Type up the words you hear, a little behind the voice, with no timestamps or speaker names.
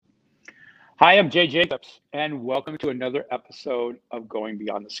Hi, I'm Jay Jacobs, and welcome to another episode of Going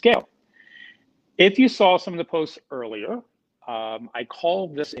Beyond the Scale. If you saw some of the posts earlier, I call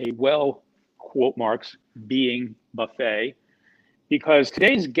this a quote marks, being buffet, because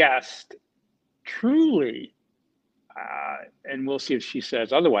today's guest truly, and we'll see if she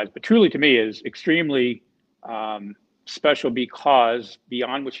says otherwise, but truly to me is extremely special because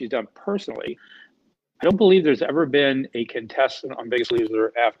beyond what she's done personally, I don't believe there's ever been a contestant on Biggest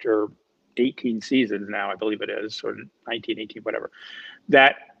Loser after 18 seasons now, I believe it is, or 19, 18, whatever,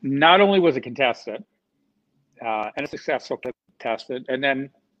 that not only was a contestant and a successful contestant, and then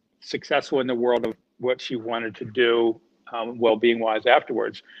successful in the world of what she wanted to do well-being wise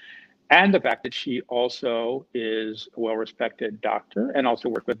afterwards, and the fact that she also is a well-respected doctor and also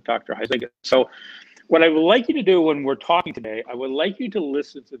worked with Dr. Huizinga. So what I would like you to do when we're talking today, I would like you to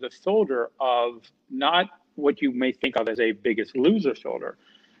listen to the shoulder of not what you may think of as a Biggest Loser shoulder,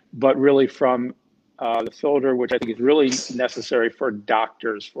 but really from the shoulder, which I think is really necessary for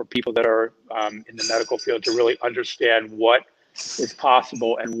doctors, for people that are in the medical field to really understand what is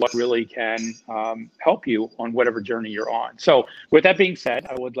possible and what really can help you on whatever journey you're on. So with that being said,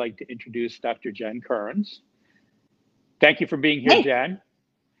 I would like to introduce Dr. Jen Kearns. Thank you for being here, Hey, Jen.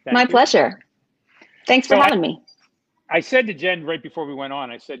 my pleasure. Thanks for having me. I said to Jen right before we went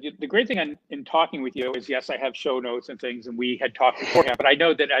on, I said, the great thing in talking with you is, yes, I have show notes and things, and we had talked beforehand, but I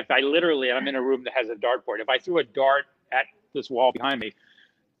know that if I literally, I'm in a room that has a dartboard, if I threw a dart at this wall behind me,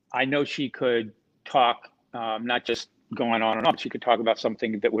 I know she could talk, not just going on and on, she could talk about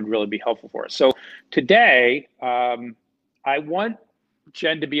something that would really be helpful for us. So today, I want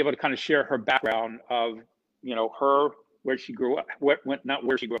Jen to be able to kind of share her background of, her, where she grew up, not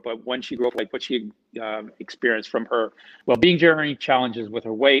where she grew up, but when she grew up, like what she experienced from her well-being journey, challenges with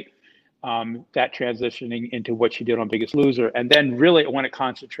her weight, that transitioning into what she did on Biggest Loser. And then really I want to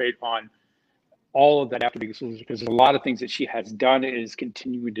concentrate on all of that after Biggest Loser, because there's a lot of things that she has done and is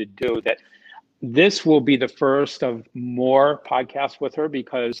continuing to do that this will be the first of more podcasts with her,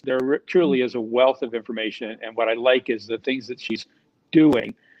 because there truly is a wealth of information. And what I like is the things that she's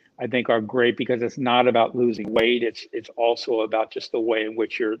doing, I think, are great, because it's not about losing weight. It's also about just the way in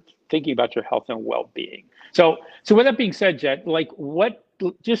which you're thinking about your health and well-being. So with that being said, Jen,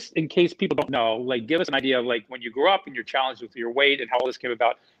 just in case people don't know, give us an idea of when you grew up and your challenges with your weight and how all this came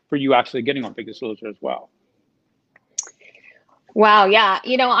about for you actually getting on Biggest Loser as well. Wow, yeah.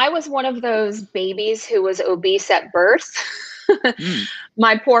 I was one of those babies who was obese at birth.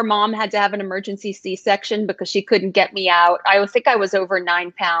 My poor mom had to have an emergency C-section because she couldn't get me out. I think I was over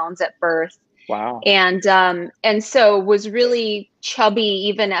 9 pounds at birth. Wow. And so was really chubby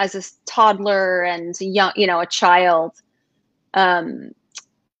even as a toddler and young, a child.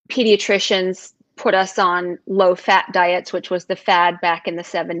 Pediatricians put us on low-fat diets, which was the fad back in the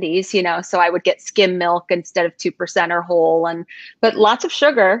 70s, so I would get skim milk instead of 2% or whole, but lots of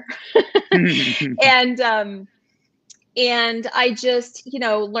sugar. And I just,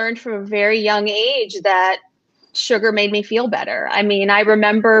 learned from a very young age that sugar made me feel better. I mean, I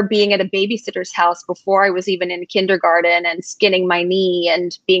remember being at a babysitter's house before I was even in kindergarten and skinning my knee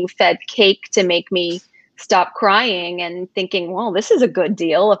and being fed cake to make me stop crying and thinking, well, this is a good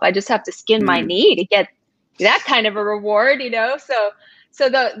deal if I just have to skin my knee to get that kind of a reward, So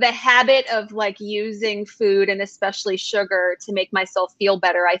the habit of using food and especially sugar to make myself feel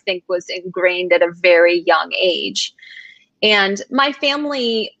better, I think was ingrained at a very young age. And my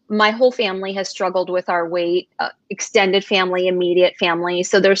whole family has struggled with our weight, extended family, immediate family.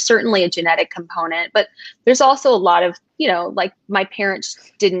 So there's certainly a genetic component, but there's also a lot of, my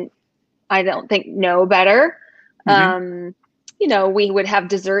parents didn't, I don't think, know better. We would have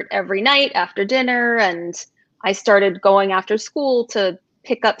dessert every night after dinner, and I started going after school to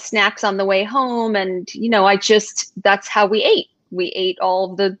pick up snacks on the way home. And, that's how we ate. We ate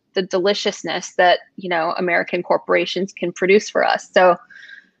all the deliciousness that, American corporations can produce for us. So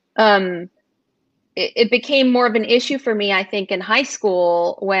it became more of an issue for me, I think, in high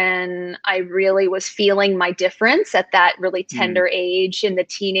school, when I really was feeling my difference at that really tender age in the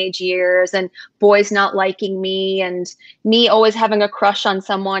teenage years, and boys not liking me and me always having a crush on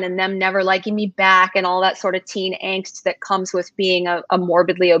someone and them never liking me back, and all that sort of teen angst that comes with being a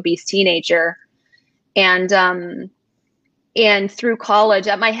morbidly obese teenager. And through college,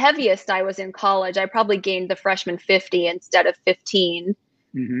 at my heaviest, I was in college. I probably gained the freshman 50 instead of 15.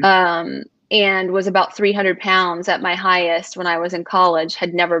 And was about 300 pounds at my highest when I was in college,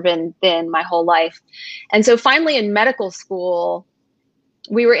 had never been thin my whole life. And so finally in medical school,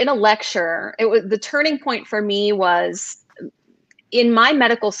 we were in a lecture. The turning point for me was in my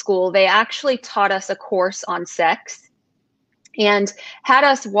medical school, they actually taught us a course on sex. and had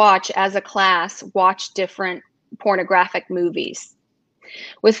us as a class, watch different pornographic movies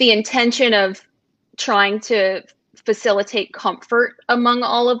with the intention of trying to facilitate comfort among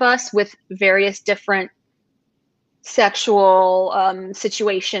all of us with various different sexual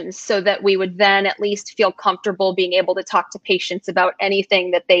situations, so that we would then at least feel comfortable being able to talk to patients about anything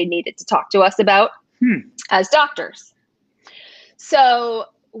that they needed to talk to us about as doctors. So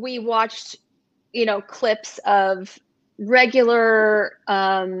we watched, clips of regular,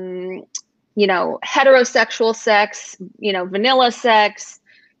 heterosexual sex, vanilla sex,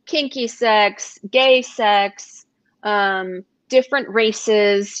 kinky sex, gay sex, different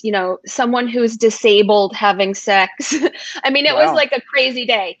races, someone who's disabled having sex. I mean, it was like a crazy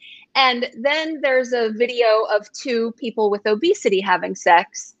day. And then there's a video of two people with obesity having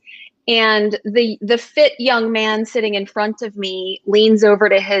sex. And the fit young man sitting in front of me leans over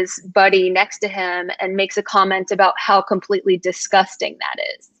to his buddy next to him and makes a comment about how completely disgusting that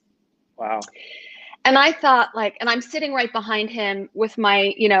is. Wow. And I thought, and I'm sitting right behind him with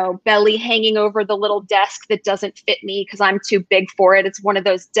my, belly hanging over the little desk that doesn't fit me because I'm too big for it. It's one of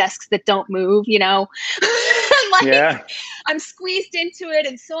those desks that don't move, Yeah. I'm squeezed into it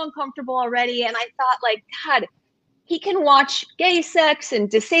and so uncomfortable already. And I thought, God, he can watch gay sex and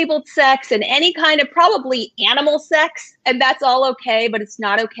disabled sex and any kind of probably animal sex, and that's all okay, but it's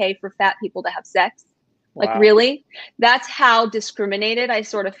not okay for fat people to have sex. Wow. Really? That's how discriminated I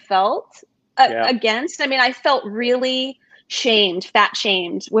sort of felt. Against. I mean, I felt really fat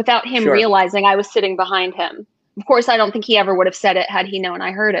shamed without him realizing I was sitting behind him. Of course, I don't think he ever would have said it had he known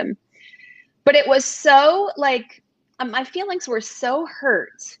I heard him. But it was so my feelings were so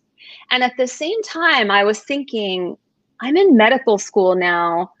hurt. And at the same time, I was thinking, I'm in medical school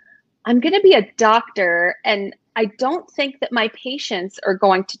now. I'm going to be a doctor. And I don't think that my patients are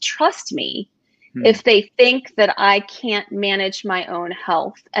going to trust me if they think that I can't manage my own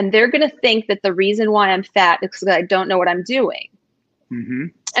health. And they're going to think that the reason why I'm fat is because I don't know what I'm doing. Mm-hmm.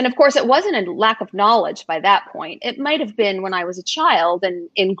 And of course, it wasn't a lack of knowledge by that point. It might have been when I was a child and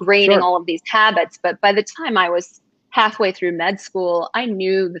ingraining all of these habits. But by the time I was halfway through med school, I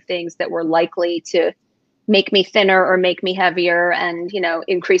knew the things that were likely to make me thinner or make me heavier and,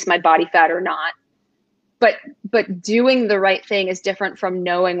 increase my body fat or not. But doing the right thing is different from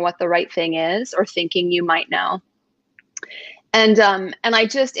knowing what the right thing is or thinking you might know. And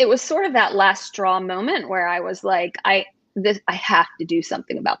it was sort of that last straw moment where I was like, I have to do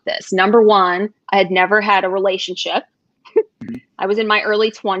something about this. Number one, I had never had a relationship. I was in my early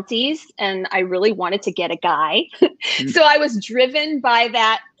 20s and I really wanted to get a guy. So I was driven by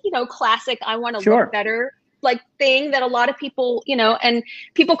that, classic, I want to look better thing that a lot of people, and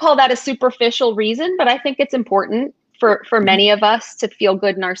people call that a superficial reason, but I think it's important for many of us to feel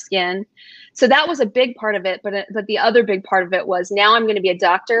good in our skin. So that was a big part of it. But the other big part of it was, now I'm going to be a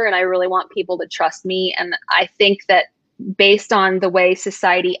doctor and I really want people to trust me. And I think that based on the way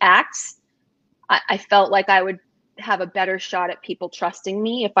society acts, I felt like I would have a better shot at people trusting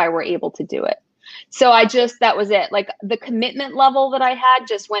me if I were able to do it. So that was it. The commitment level that I had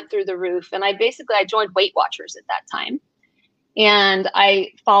just went through the roof. And I joined Weight Watchers at that time. And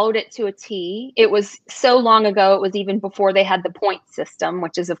I followed it to a T. It was so long ago. It was even before they had the point system,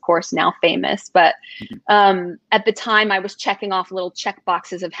 which is, of course, now famous. But at the time, I was checking off little check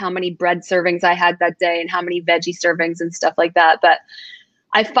boxes of how many bread servings I had that day and how many veggie servings and stuff like that. But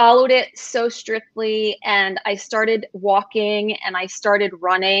I followed it so strictly, and I started walking and I started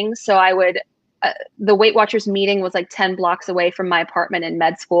running. So I would the Weight Watchers meeting was 10 blocks away from my apartment in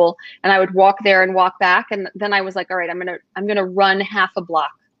med school. And I would walk there and walk back. And then I was like, all right, I'm going to run half a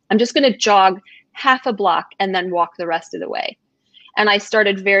block. I'm just going to jog half a block and then walk the rest of the way. And I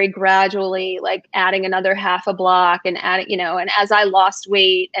started very gradually adding another half a block and adding, and as I lost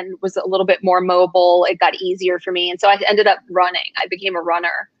weight and was a little bit more mobile, it got easier for me. And so I ended up running. I became a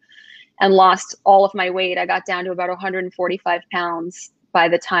runner and lost all of my weight. I got down to about 145 pounds by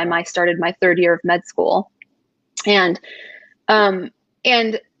the time I started my third year of med school. And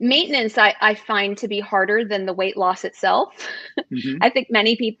maintenance, I find to be harder than the weight loss itself. Mm-hmm. I think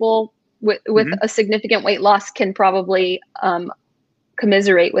many people with a significant weight loss can probably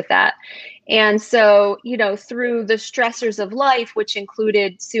commiserate with that. And so, through the stressors of life, which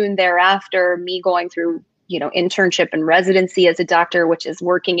included soon thereafter me going through, internship and residency as a doctor, which is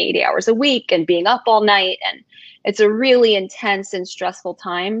working 80 hours a week and being up all night. And it's a really intense and stressful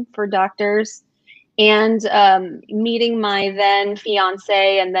time for doctors. And meeting my then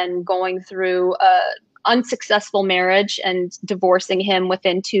fiance and then going through a unsuccessful marriage and divorcing him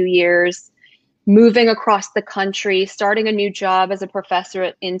within 2 years, moving across the country, starting a new job as a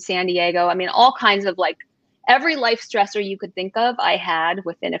professor in San Diego. I mean, all kinds of every life stressor you could think of, I had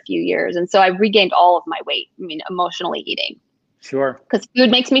within a few years. And so I regained all of my weight. I mean, emotionally eating. Sure. Because food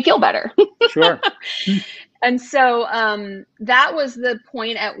makes me feel better. Sure. And so that was the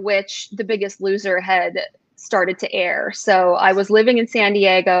point at which The Biggest Loser had started to air. So I was living in San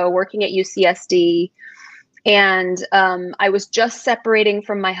Diego, working at UCSD, and I was just separating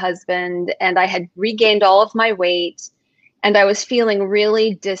from my husband, and I had regained all of my weight, and I was feeling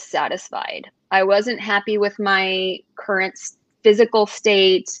really dissatisfied. I wasn't happy with my current physical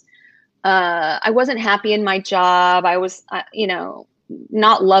state. I wasn't happy in my job. I was,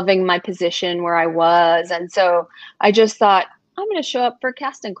 not loving my position where I was. And so I just thought, I'm going to show up for a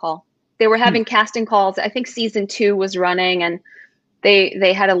casting call. They were having casting calls. I think season 2 was running, and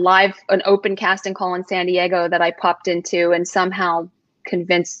they had an open casting call in San Diego that I popped into, and somehow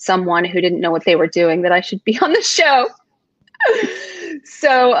convinced someone who didn't know what they were doing that I should be on the show.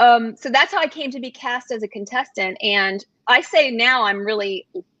 So that's how I came to be cast as a contestant. And I say now I'm really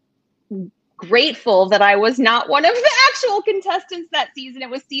grateful that I was not one of the actual contestants that season. It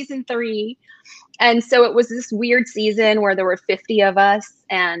was season 3. And so it was this weird season where there were 50 of us,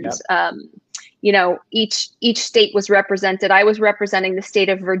 and each state was represented. I was representing the state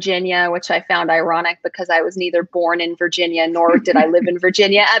of Virginia, which I found ironic because I was neither born in Virginia nor did I live in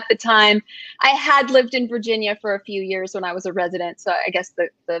Virginia at the time. I had lived in Virginia for a few years when I was a resident, so I guess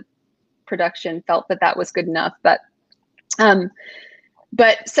the production felt that was good enough.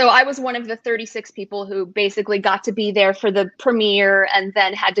 But so I was one of the 36 people who basically got to be there for the premiere and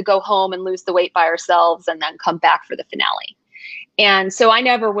then had to go home and lose the weight by ourselves and then come back for the finale. And so I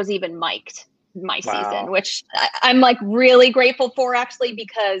never was even mic'd my season, which I'm like really grateful for, actually,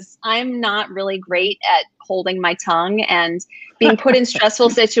 because I'm not really great at holding my tongue and being put in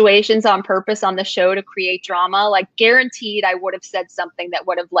stressful situations on purpose on the show to create drama. Like, guaranteed I would have said something that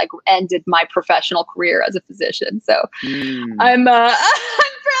would have like ended my professional career as a physician. So I'm proud,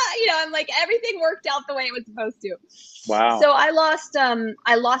 I'm like, everything worked out the way it was supposed to. Wow. So I lost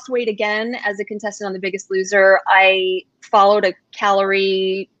weight again as a contestant on The Biggest Loser. I followed a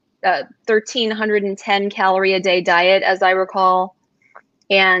 1,310 calorie a day diet, as I recall,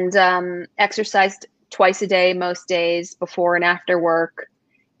 and exercised twice a day most days before and after work,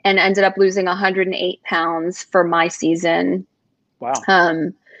 and ended up losing 108 pounds for my season. Wow.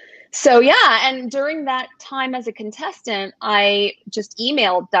 So yeah, and during that time as a contestant, I just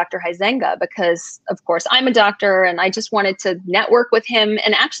emailed Dr. Huizenga because, of course, I'm a doctor and I just wanted to network with him.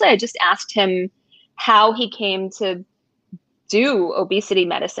 And actually, I just asked him how he came to do obesity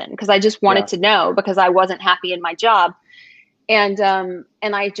medicine, because I just wanted to know, because I wasn't happy in my job. And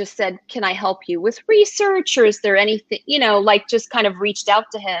I just said, can I help you with research, or is there anything, just kind of reached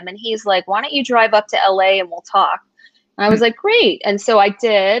out to him. And he's like, why don't you drive up to LA and we'll talk? And I was like, great. And so I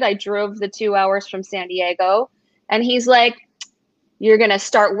did. I drove the 2 hours from San Diego, and he's like, you're going to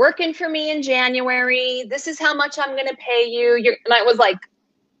start working for me in January. This is how much I'm going to pay you. And I was like,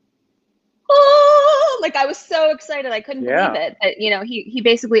 oh, like I was so excited. I couldn't believe it. That, he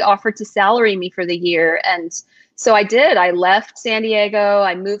basically offered to salary me for the year. And so I did. I left San Diego.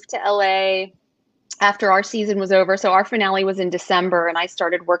 I moved to LA after our season was over. So our finale was in December, and I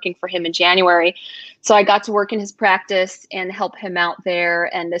started working for him in January. So I got to work in his practice and help him out there.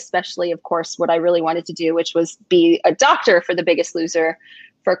 And especially, of course, what I really wanted to do, which was be a doctor for The Biggest Loser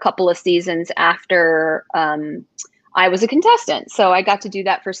for a couple of seasons after I was a contestant. So I got to do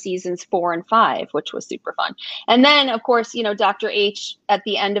that for seasons 4 and 5, which was super fun. And then, of course, Dr. H at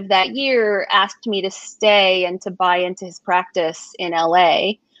the end of that year asked me to stay and to buy into his practice in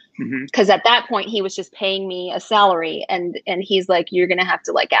LA. Because at that point he was just paying me a salary, and he's like, you're going to have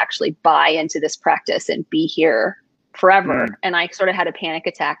to like actually buy into this practice and be here forever. And I sort of had a panic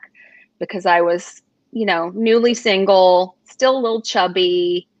attack because I was, newly single, still a little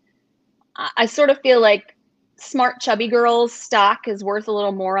chubby. I sort of feel like smart chubby girls stock is worth a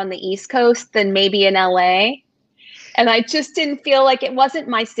little more on the East Coast than maybe in LA. And I just didn't feel like, it wasn't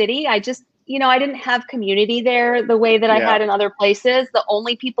my city. I just, I didn't have community there the way that I had in other places. The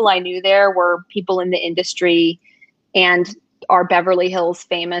only people I knew there were people in the industry and our Beverly Hills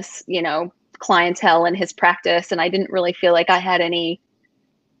famous, clientele in his practice. And I didn't really feel like I had any,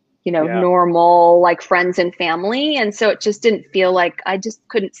 normal like friends and family. And so it just didn't feel like, I just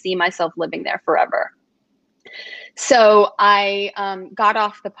couldn't see myself living there forever. So I got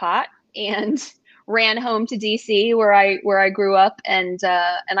off the pot and ran home to DC where I grew up, and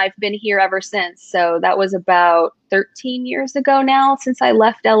I've been here ever since. So that was about 13 years ago now since I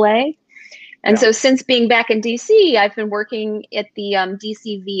left LA. And so since being back in DC, I've been working at the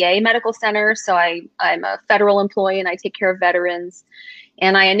DC VA Medical Center. So I'm a federal employee and I take care of veterans.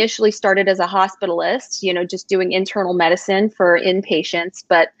 And I initially started as a hospitalist, just doing internal medicine for inpatients.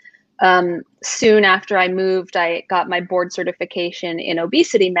 But soon after I moved, I got my board certification in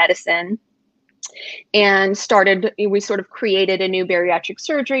obesity medicine and we sort of created a new bariatric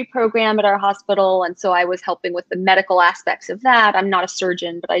surgery program at our hospital. And so I was helping with the medical aspects of that. I'm not a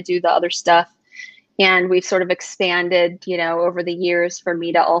surgeon, but I do the other stuff. And we've sort of expanded, over the years for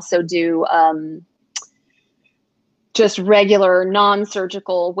me to also do just regular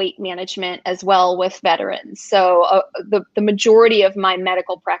non-surgical weight management as well with veterans. So the majority of my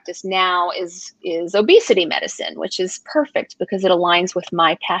medical practice now is obesity medicine, which is perfect because it aligns with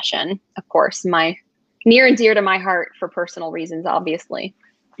my passion, of course, my near and dear to my heart for personal reasons, obviously.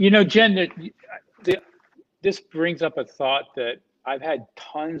 Jen, this brings up a thought that I've had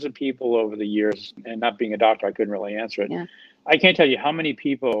tons of people over the years, and not being a doctor, I couldn't really answer it. Yeah. I can't tell you how many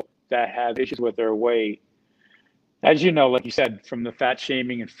people that have issues with their weight, as you know, like you said, from the fat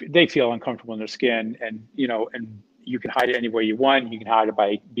shaming, and they feel uncomfortable in their skin, and and you can hide it any way you want. You can hide it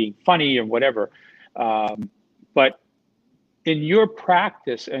by being funny or whatever. But in your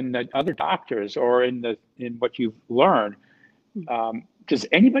practice and the other doctors, or in what you've learned, does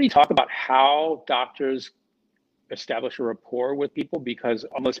anybody talk about how doctors establish a rapport with people? Because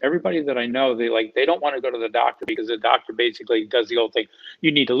almost everybody that I know, they don't want to go to the doctor because the doctor basically does the old thing.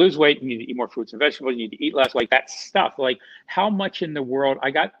 You need to lose weight. You need to eat more fruits and vegetables. You need to eat less, like that stuff. Like, how much in the world,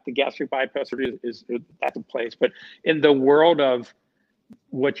 I got the gastric bypass surgery, is that's a place, but in the world of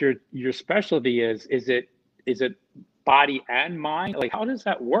what your specialty is it body and mind? Like, how does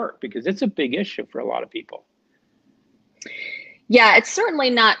that work? Because it's a big issue for a lot of people. Yeah, it's certainly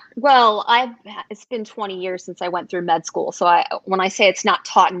not. Well, it's been 20 years since I went through med school. So when I say it's not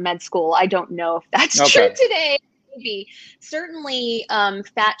taught in med school, I don't know if that's true today. Maybe. Certainly,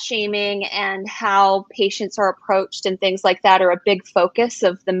 fat shaming and how patients are approached and things like that are a big focus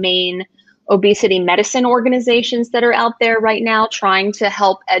of the main obesity medicine organizations that are out there right now, trying to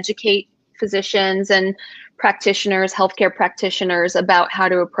help educate physicians and practitioners, healthcare practitioners, about how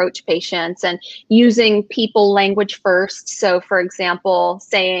to approach patients and using people language first. So, for example,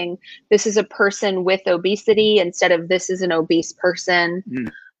 saying this is a person with obesity instead of this is an obese person.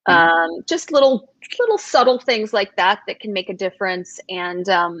 Just little subtle things like that can make a difference. And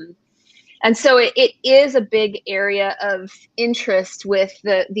so it is a big area of interest with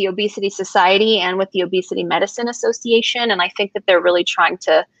the Obesity Society and with the Obesity Medicine Association. And I think that they're really trying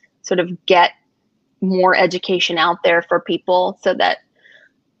to sort of get more education out there for people so that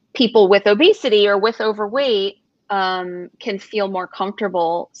people with obesity or with overweight can feel more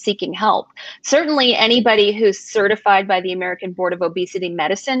comfortable seeking help. Certainly anybody who's certified by the American Board of Obesity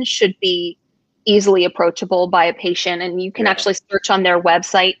Medicine should be easily approachable by a patient. And you can actually search on their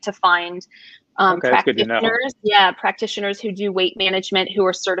website to find practitioners. Yeah, practitioners who do weight management who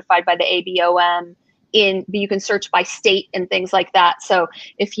are certified by the ABOM. You can search by state and things like that. So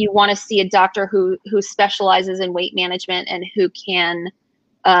if you want to see a doctor who specializes in weight management and who can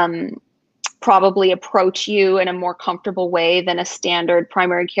probably approach you in a more comfortable way than a standard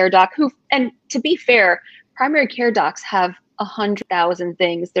primary care doc, and to be fair, primary care docs have 100,000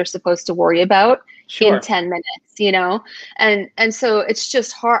 things they're supposed to worry about in 10 minutes, and so it's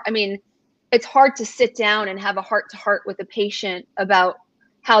just hard. I mean, it's hard to sit down and have a heart-to-heart with a patient about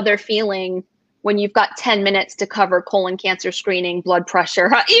how they're feeling when you've got 10 minutes to cover colon cancer screening, blood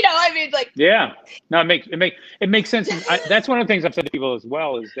pressure, Yeah, no, it makes sense. And that's one of the things I've said to people as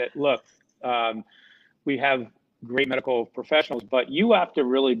well, is that, look, we have great medical professionals, but you have to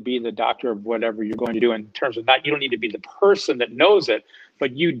really be the doctor of whatever you're going to do, in terms of you don't need to be the person that knows it,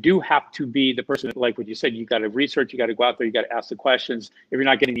 but you do have to be the person that, like what you said, you got to research, you got to go out there, you got to ask the questions. If you're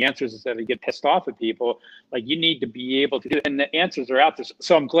not getting the answers, instead of get pissed off at people, you need to be able to do it, and the answers are out there.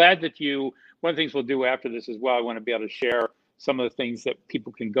 So I'm glad that one of the things we'll do after this as well, I want to be able to share some of the things that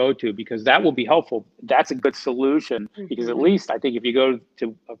people can go to, because that will be helpful. That's a good solution, because at least I think if you go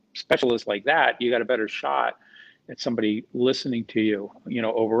to a specialist like that, you got a better shot at somebody listening to you,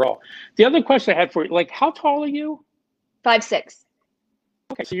 overall. The other question I had for you, how tall are you? 5'6".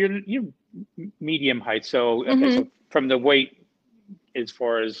 Okay, so you're medium height. So, so from the weight, as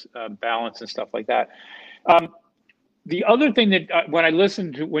far as balance and stuff like that. The other thing that when I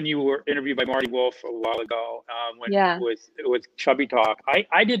listened to when you were interviewed by Marty Wolf a while ago, with Chubby Talk,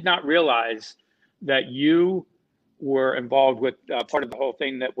 I did not realize that you were involved with part of the whole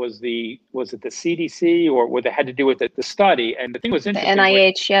thing that was it the CDC, or what it had to do with the study. And the thing was interesting. The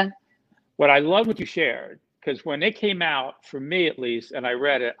NIH, What I love what you shared, because when it came out, for me at least, and I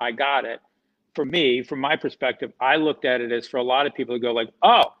read it, I got it. For me, from my perspective, I looked at it as, for a lot of people to go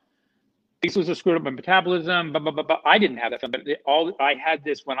oh, these was screwed up my metabolism, blah, blah, blah, blah. I didn't have that, but I had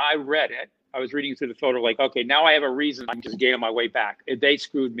this when I read it. I was reading through the photo, like, okay, now I have a reason I'm just gaining my weight back. They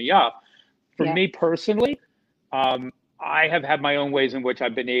screwed me up. For me personally, I have had my own ways in which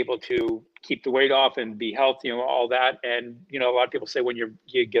I've been able to keep the weight off and be healthy and all that. And, you know, a lot of people say when you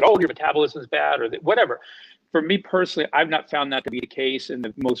get old, your metabolism is bad or whatever. For me personally, I've not found that to be the case.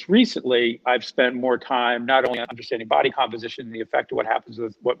 And most recently, I've spent more time not only on understanding body composition and the effect of what happens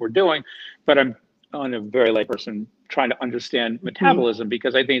with what we're doing, but I'm on a very lay person trying to understand metabolism,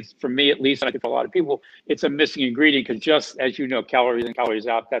 because I think for me, at least, and I think for a lot of people, it's a missing ingredient, because just as you know, calories in, calories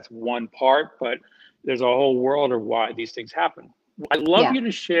out, that's one part, but there's a whole world of why these things happen. I'd love you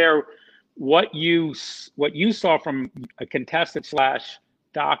to share what you saw from a contestant slash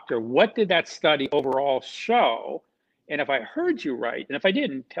doctor. What did that study overall show? And if I heard you right, and if I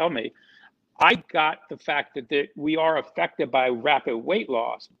didn't, tell me. I got the fact that we are affected by rapid weight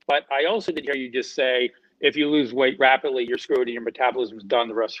loss, but I also did hear you just say, if you lose weight rapidly, you're screwed and your metabolism is done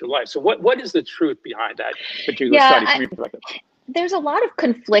the rest of your life. So what is the truth behind that particular study from your perspective? There's a lot of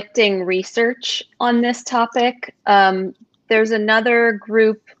conflicting research on this topic. There's another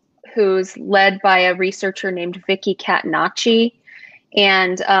group who's led by a researcher named Vicky Catenacci,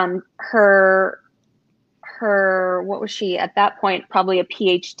 and her what was she at that point? Probably a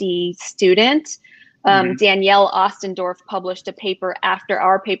PhD student. Danielle Ostendorf published a paper after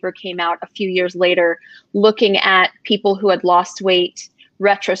our paper came out a few years later, looking at people who had lost weight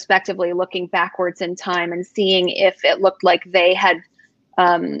retrospectively, looking backwards in time and seeing if it looked like they had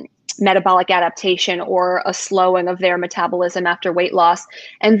metabolic adaptation or a slowing of their metabolism after weight loss.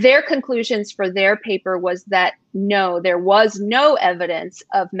 And their conclusions for their paper was that no, there was no evidence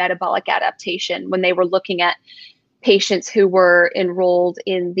of metabolic adaptation when they were looking at patients who were enrolled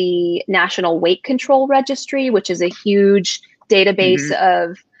in the National Weight Control Registry, which is a huge database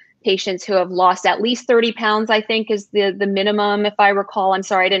of patients who have lost at least 30 pounds, I think is the minimum, if I recall. I'm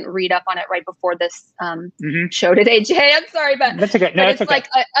sorry, I didn't read up on it right before this show today, Jay. I'm sorry, but, that's okay. No, but it's okay. like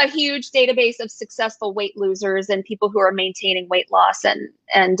a huge database of successful weight losers and people who are maintaining weight loss. But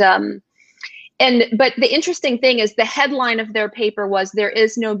the interesting thing is the headline of their paper was there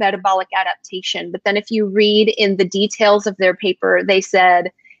is no metabolic adaptation. But then if you read in the details of their paper, they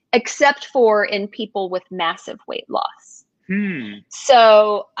said, except for in people with massive weight loss.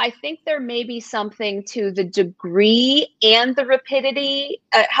 So I think there may be something to the degree and the rapidity,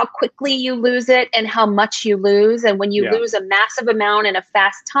 how quickly you lose it and how much you lose. And when you lose a massive amount in a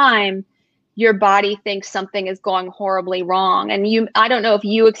fast time, your body thinks something is going horribly wrong. And I don't know if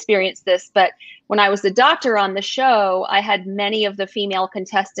you experienced this, but when I was the doctor on the show, I had many of the female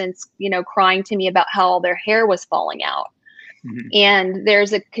contestants, crying to me about how all their hair was falling out. And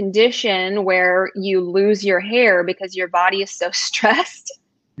there's a condition where you lose your hair because your body is so stressed.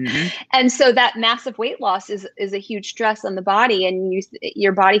 And so that massive weight loss is a huge stress on the body, and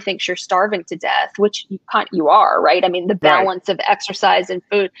your body thinks you're starving to death, which you are, right? I mean, the balance of exercise and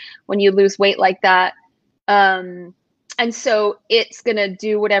food when you lose weight like that. And so it's going to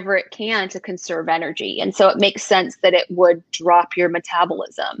do whatever it can to conserve energy. And so it makes sense that it would drop your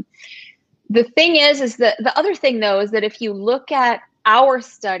metabolism. The thing is that the other thing, though, is that if you look at our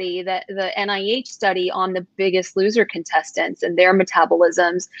study, the NIH study on the Biggest Loser contestants and their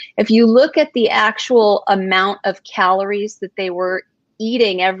metabolisms, if you look at the actual amount of calories that they were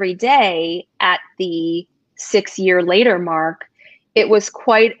eating every day at the 6-year later mark, it was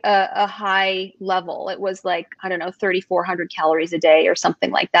quite a high level. It was like, 3,400 calories a day or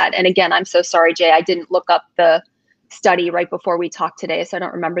something like that. And again, I'm so sorry, Jay, I didn't look up the study right before we talked today, so I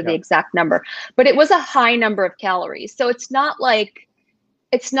don't remember the exact number, but it was a high number of calories. So it's not like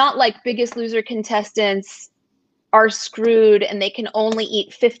Biggest Loser contestants are screwed and they can only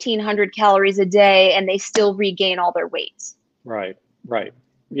eat 1,500 calories a day and they still regain all their weight. Right.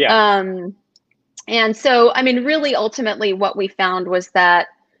 Yeah. And so, really, ultimately, what we found was that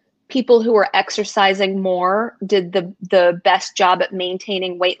people who were exercising more did the best job at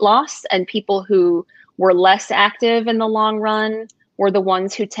maintaining weight loss, and people who were less active in the long run were the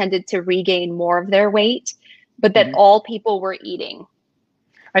ones who tended to regain more of their weight, but that all people were eating.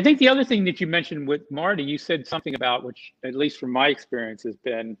 I think the other thing that you mentioned with Marty, you said something about, which at least from my experience has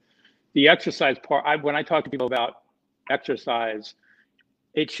been the exercise part. When I talk to people about exercise,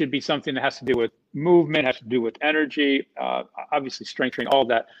 it should be something that has to do with movement, has to do with energy, obviously strength training, all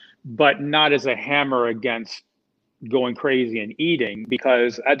that, but not as a hammer against going crazy and eating,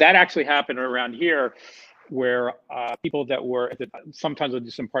 because that actually happened around here where people that were, sometimes they'll do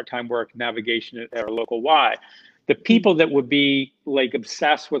some part-time work, navigation at our local Y. The people that would be like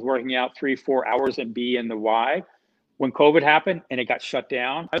obsessed with working out 3-4 hours and be in the Y when COVID happened and it got shut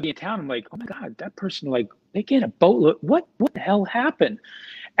down, I'd be in town. I'm like, oh my God, that person, like, they get a boatload. What the hell happened?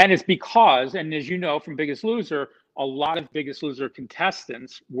 And it's because, and as you know from Biggest Loser, a lot of Biggest Loser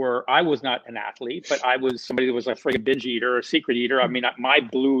contestants were, I was not an athlete, but I was somebody that was a friggin' binge eater or a secret eater. I mean, my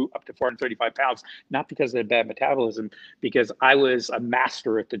blew up to 435 pounds, not because I had bad metabolism, because I was a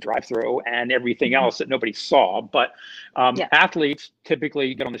master at the drive-through and everything else that nobody saw. But athletes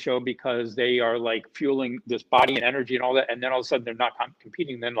typically get on the show because they are like fueling this body and energy and all that. And then all of a sudden they're not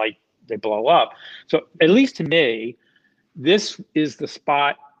competing, then like they blow up. So at least to me, this is the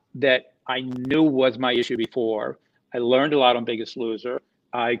spot that I knew was my issue before. I learned a lot on Biggest Loser.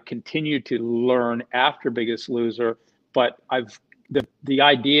 I continued to learn after Biggest Loser, but the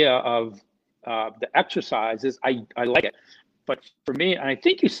idea of the exercise is I like it. But for me, and I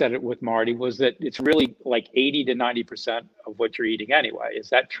think you said it with Marty, was that it's really like 80 to 90% of what you're eating anyway. Is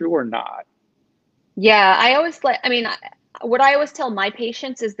that true or not? Yeah, what I always tell my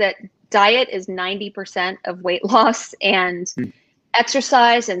patients is that diet is 90% of weight loss, and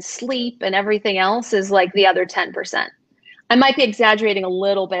exercise and sleep and everything else is like the other 10%. I might be exaggerating a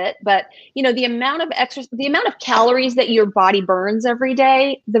little bit, but the amount of calories that your body burns every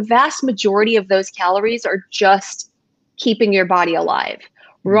day, the vast majority of those calories are just keeping your body alive,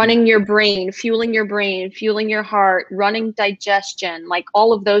 running your brain, fueling your heart, running digestion, like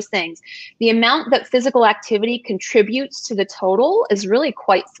all of those things. The amount that physical activity contributes to the total is really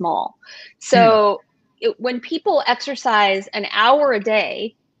quite small. So when people exercise an hour a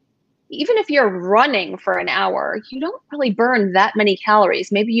day, even if you're running for an hour, you don't really burn that many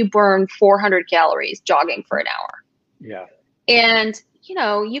calories. Maybe you burn 400 calories jogging for an hour. Yeah. And,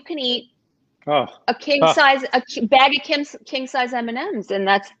 you can eat a bag of king size M&Ms, and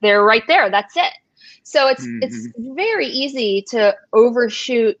they're right there. That's it. So it's very easy to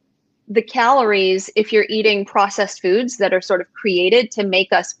overshoot the calories if you're eating processed foods that are sort of created to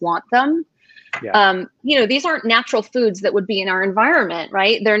make us want them. Yeah. These aren't natural foods that would be in our environment,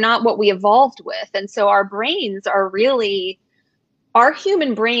 right? They're not what we evolved with. And so our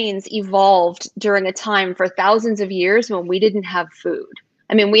human brains evolved during a time for thousands of years when we didn't have food.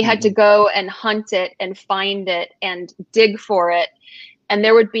 I mean, we had to go and hunt it and find it and dig for it. And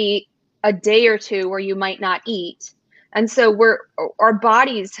there would be a day or two where you might not eat. And so our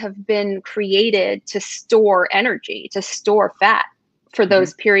bodies have been created to store energy, to store fat for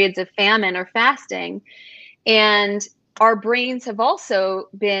those periods of famine or fasting. And our brains have also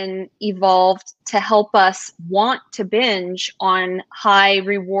been evolved to help us want to binge on high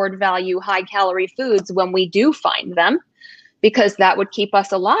reward value, high calorie foods when we do find them, because that would keep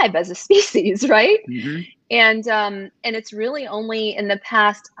us alive as a species, right? And it's really only in the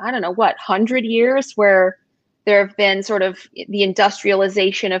past, 100 years where there have been sort of the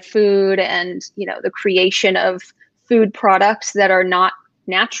industrialization of food and, the creation of food products that are not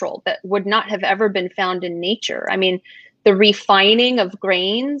natural, that would not have ever been found in nature. I mean, the refining of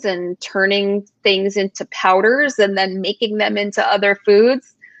grains and turning things into powders and then making them into other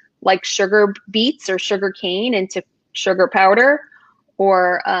foods like sugar beets or sugar cane into sugar powder,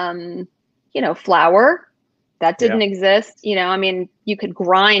 or, flour that didn't exist. You could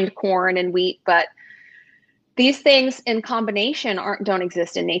grind corn and wheat, but these things in combination don't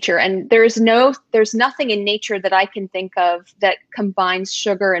exist in nature. And there's nothing in nature that I can think of that combines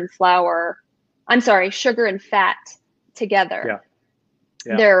sugar and fat together.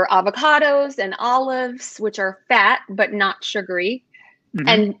 Yeah. There are avocados and olives, which are fat, but not sugary.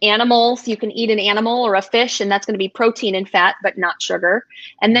 And animals, you can eat an animal or a fish, and that's going to be protein and fat, but not sugar.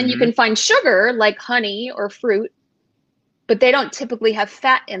 And then you can find sugar like honey or fruit, but they don't typically have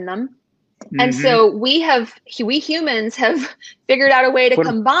fat in them. And so we humans have figured out a way to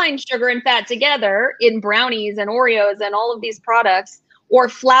combine sugar and fat together in brownies and Oreos and all of these products, or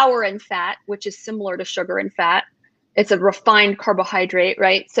flour and fat, which is similar to sugar and fat. It's a refined carbohydrate,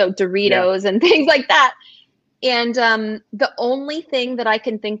 right? So Doritos and things like that. And the only thing that I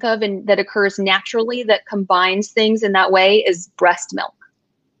can think of and that occurs naturally that combines things in that way is breast milk.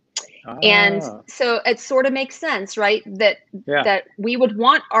 And so it sort of makes sense, right? That we would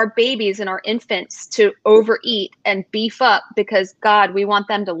want our babies and our infants to overeat and beef up because, God, we want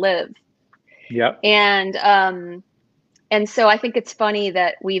them to live. Yeah. And so I think it's funny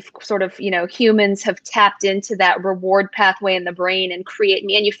that we've sort of, humans have tapped into that reward pathway in the brain and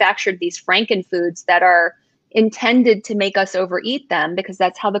manufactured these frankenfoods that are intended to make us overeat them, because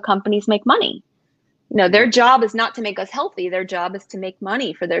that's how the companies make money. Their job is not to make us healthy. Their job is to make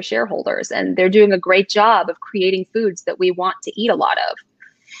money for their shareholders. And they're doing a great job of creating foods that we want to eat a lot of.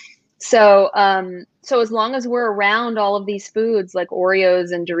 So as long as we're around all of these foods like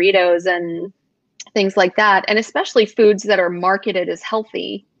Oreos and Doritos and things like that. And especially foods that are marketed as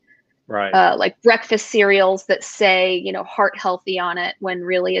healthy, Right. like breakfast cereals that say, heart healthy on it when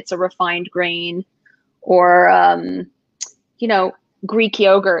really it's a refined grain, or, you know, Greek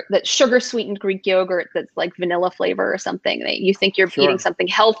yogurt, that sugar sweetened Greek yogurt that's like vanilla flavor or something. That you think you're eating Sure. something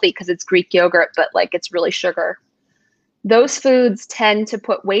healthy because it's Greek yogurt, but like it's really sugar. Those foods tend to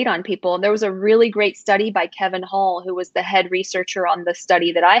put weight on people. And there was a really great study by Kevin Hall, who was the head researcher on the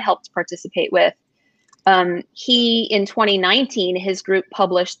study that I helped participate with. He, in 2019, his group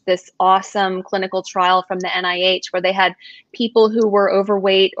published this awesome clinical trial from the NIH where they had people who were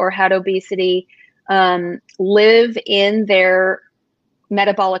overweight or had obesity live in their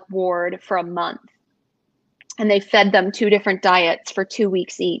metabolic ward for a month. And they fed them 2 different diets for 2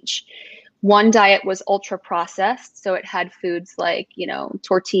 weeks each. One diet was ultra processed, so it had foods like,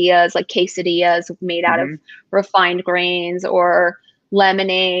 tortillas, like quesadillas made out of refined grains, or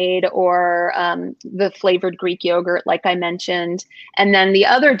lemonade, or the flavored Greek yogurt, like I mentioned. And then the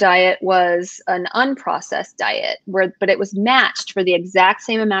other diet was an unprocessed diet, but it was matched for the exact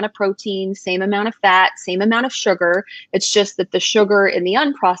same amount of protein, same amount of fat, same amount of sugar. It's just that the sugar in the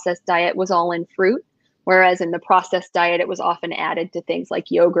unprocessed diet was all in fruit. Whereas in the processed diet, it was often added to things like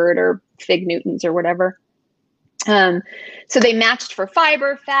yogurt or fig Newtons or whatever. So they matched for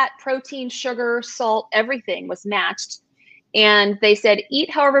fiber, fat, protein, sugar, salt, everything was matched. And they said, eat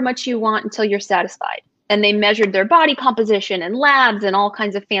however much you want until you're satisfied. And they measured their body composition in labs and all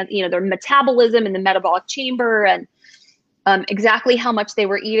kinds of fancy, their metabolism in the metabolic chamber, and exactly how much they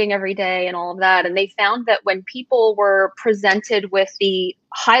were eating every day and all of that. And they found that when people were presented with the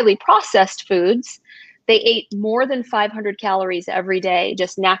highly processed foods, they ate more than 500 calories every day,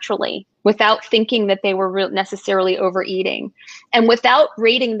 just naturally, without thinking that they were necessarily overeating, and without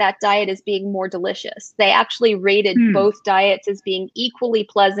rating that diet as being more delicious. They actually rated both diets as being equally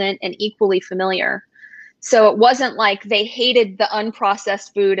pleasant and equally familiar. So it wasn't like they hated the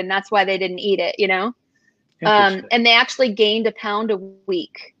unprocessed food and that's why they didn't eat it, and they actually gained a pound a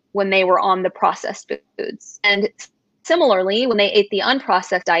week when they were on the processed foods. And similarly, when they ate the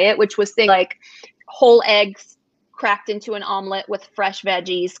unprocessed diet, which was things like whole eggs cracked into an omelet with fresh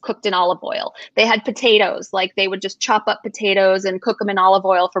veggies cooked in olive oil. They had potatoes, like they would just chop up potatoes and cook them in olive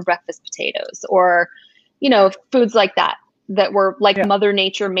oil for breakfast potatoes, or, foods like that were like Mother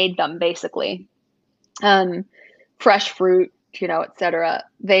Nature made them, basically. Fresh fruit, et cetera.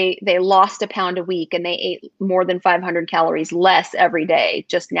 They lost a pound a week and they ate more than 500 calories less every day,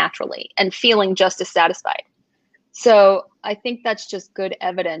 just naturally, and feeling just as satisfied. So I think that's just good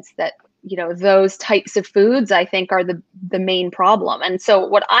evidence that, those types of foods, I think, are the main problem. And so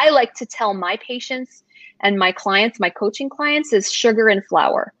what I like to tell my patients and my clients, my coaching clients, is sugar and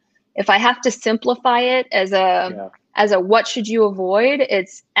flour. If I have to simplify it as a what should you avoid,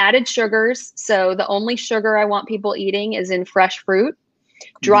 it's added sugars. So the only sugar I want people eating is in fresh fruit.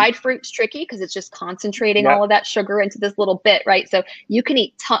 Dried fruit's tricky because it's just concentrating all of that sugar into this little bit, right? So you can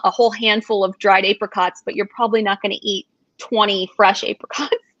eat a whole handful of dried apricots, but you're probably not going to eat 20 fresh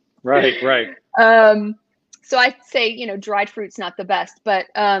apricots. Right. So I'd say, dried fruit's not the best, but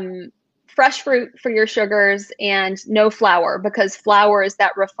fresh fruit for your sugars, and no flour, because flour is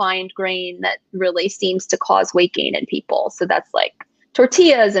that refined grain that really seems to cause weight gain in people. So that's like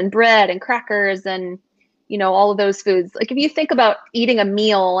tortillas and bread and crackers and, all of those foods. Like if you think about eating a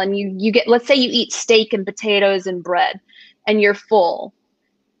meal and you get, let's say you eat steak and potatoes and bread and you're full,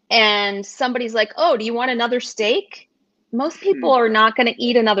 and somebody's like, oh, do you want another steak? Most people are not going to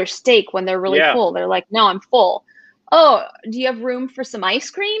eat another steak when they're really full. They're like, no, I'm full. Oh, do you have room for some ice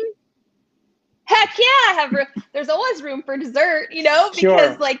cream? Heck yeah, I have room. There's always room for dessert,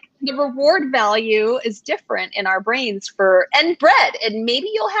 because like the reward value is different in our brains and bread. And maybe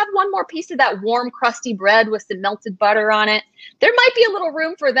you'll have one more piece of that warm, crusty bread with some melted butter on it. There might be a little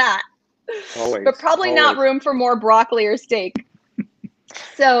room for that, but probably not room for more broccoli or steak.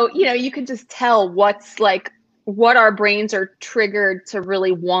 So, you can just tell what our brains are triggered to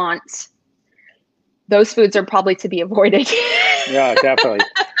really want. Those foods are probably to be avoided. Yeah, definitely.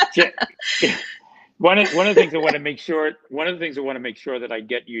 One of the things I want to make sure that I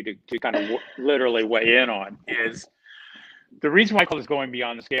get you to kind of literally weigh in on is the reason why I call this going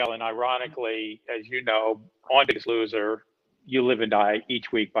beyond the scale. And ironically, as you know, on Biggest Loser, you live and die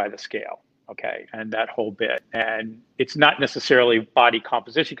each week by the scale. Okay. And that whole bit. And it's not necessarily body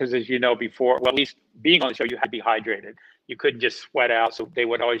composition, because as you know before, well, at least being on the show, you had to be hydrated. You couldn't just sweat out. So they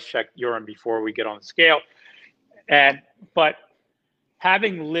would always check urine before we get on the scale. But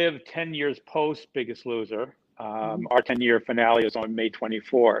having lived 10 years post Biggest Loser, our 10-year finale is on May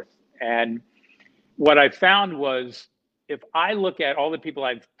 24th. And what I found was if I look at all the people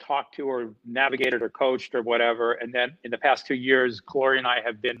I've talked to or navigated or coached or whatever, and then in the past 2 years, Gloria and I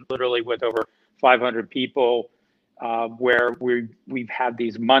have been literally with over 500 people, where we've had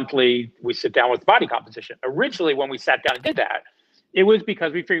these monthly, we sit down with body composition. Originally, when we sat down and did that, it was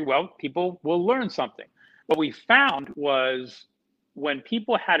because we figured, well, people will learn something. What we found was when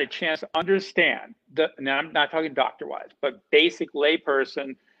people had a chance to understand, now I'm not talking doctor-wise, but basic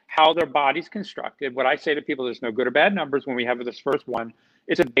layperson, how their body's constructed. What I say to people, there's no good or bad numbers when we have this first one.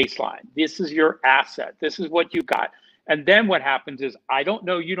 It's a baseline. This is your asset. This is what you got. And then what happens is, I don't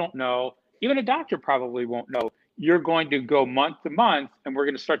know, you don't know, even a doctor probably won't know. You're going to go month to month, and we're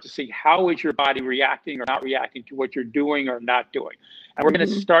going to start to see how is your body reacting or not reacting to what you're doing or not doing. And we're going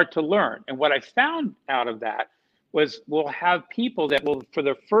to start to learn. And what I found out of that was we'll have people that will, for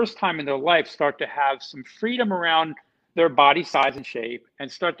the first time in their life, start to have some freedom around their body size and shape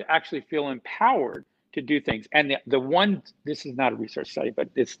and start to actually feel empowered to do things. And the one, this is not a research study, but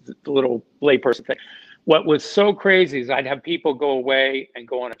it's the little layperson thing. What was so crazy is I'd have people go away and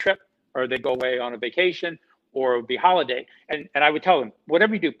go on a trip, or they go away on a vacation, or it would be holiday. And I would tell them,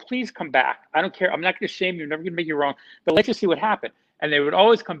 whatever you do, please come back. I don't care. I'm not going to shame you. I'm never going to make you wrong, but let's just see what happened. And they would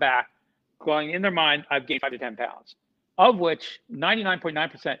always come back going in their mind, I've gained 5 to 10 pounds, of which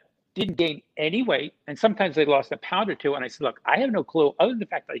 99.9% didn't gain any weight. And sometimes they lost a pound or two. And I said, look, I have no clue other than the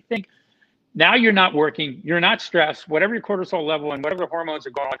fact that I think now you're not working, you're not stressed, whatever your cortisol level and whatever hormones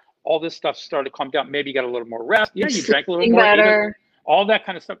are going on, all this stuff started to calm down. Maybe you got a little more rest. Yeah, you drank a little more, even, all that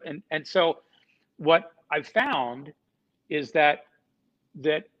kind of stuff. And so what I found is that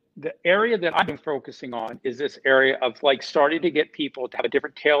the area that I've been focusing on is this area of like starting to get people to have a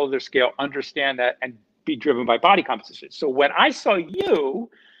different tail of their scale, understand that, and be driven by body composition. So when I saw you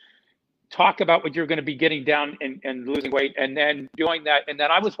talk about what you're going to be getting down and losing weight and then doing that, and then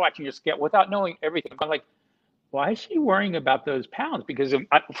I was watching your scale without knowing everything. I'm like, why is she worrying about those pounds? Because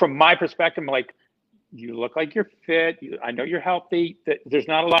from my perspective, I'm like, you look like you're fit. I know you're healthy. There's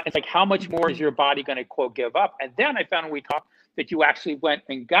not a lot. It's like, how much more is your body going to, quote, give up? And then I found when we talked that you actually went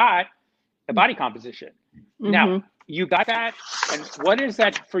and got a body composition. Now, you got that. And what is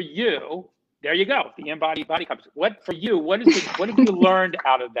that for you? There you go. The embodied body composition. What for you? What have you learned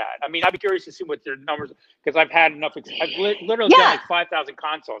out of that? I mean, I'd be curious to see what your numbers, because I've had enough. I've literally done like 5,000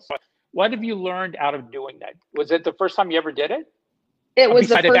 consults. So what have you learned out of doing that? Was it the first time you ever did it? It was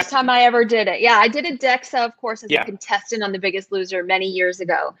the first time I ever did it. Yeah, I did a DEXA, of course, as a contestant on The Biggest Loser many years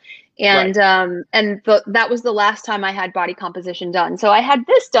ago. And that was the last time I had body composition done. So I had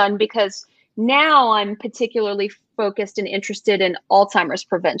this done because now I'm particularly focused and interested in Alzheimer's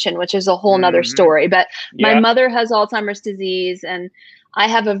prevention, which is a whole nother story. But my mother has Alzheimer's disease, and I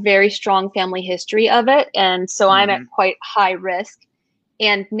have a very strong family history of it. And so I'm at quite high risk.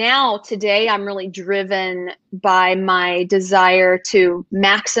 And now today I'm really driven by my desire to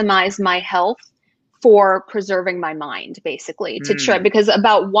maximize my health for preserving my mind, basically, to try, because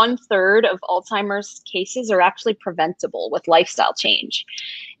about 1/3 of Alzheimer's cases are actually preventable with lifestyle change.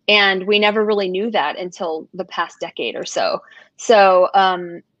 And we never really knew that until the past decade or so. So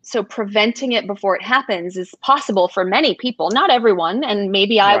preventing it before it happens is possible for many people, not everyone. And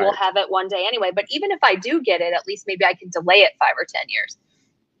maybe I will have it one day anyway, but even if I do get it, at least maybe I can delay it 5 or 10 years.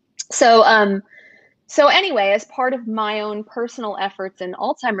 So anyway, as part of my own personal efforts in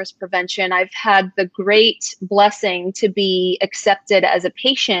Alzheimer's prevention, I've had the great blessing to be accepted as a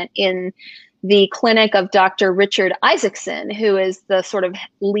patient in the clinic of Dr. Richard Isaacson, who is the sort of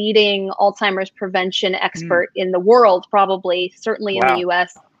leading Alzheimer's prevention expert in the world, probably, certainly in the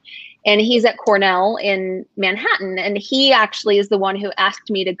US. And he's at Cornell in Manhattan. And he actually is the one who asked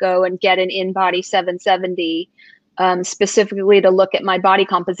me to go and get an InBody 770 specifically to look at my body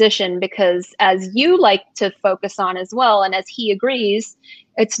composition, because as you like to focus on as well, and as he agrees,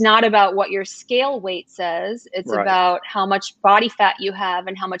 it's not about what your scale weight says, it's about how much body fat you have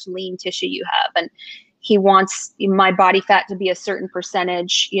and how much lean tissue you have. And he wants my body fat to be a certain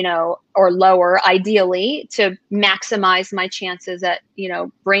percentage, or lower, ideally, to maximize my chances at,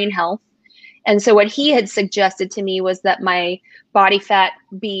 brain health. And so what he had suggested to me was that my body fat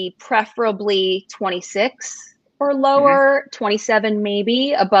be preferably 26 or lower, 27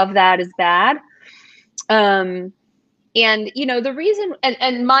 maybe. Above that is bad. And the reason,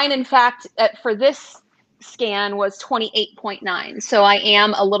 and mine, in fact, for this scan was 28.9. So I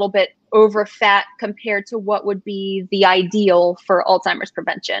am a little bit over fat compared to what would be the ideal for Alzheimer's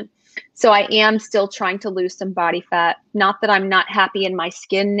prevention. So I am still trying to lose some body fat. Not that I'm not happy in my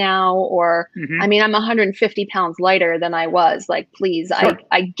skin now, or, I mean, I'm 150 pounds lighter than I was. Like, please,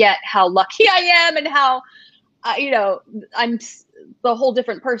 I get how lucky I am and how, I'm the whole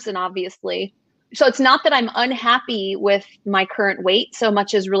different person, obviously. so it's not that I'm unhappy with my current weight so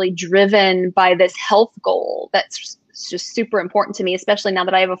much as really driven by this health goal that's just super important to me, especially now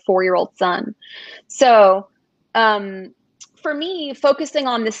that I have a 4-year-old son. So for me, focusing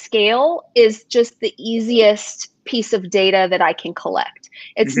on the scale is just the easiest piece of data that I can collect.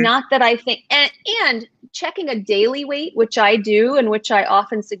 It's not that I think, and checking a daily weight, which I do and which I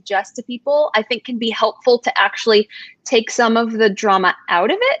often suggest to people, I think can be helpful to actually take some of the drama out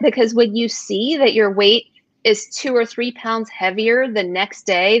of it, because when you see that your weight is 2 or 3 pounds heavier the next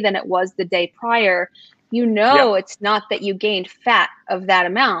day than it was the day prior, you know, it's not that you gained fat of that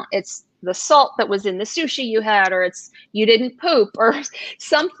amount. It's the salt that was in the sushi you had, or it's you didn't poop, or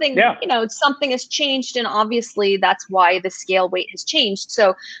something, you know, something has changed. And obviously that's why the scale weight has changed.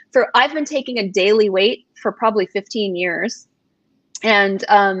 So I've been taking a daily weight for probably 15 years. And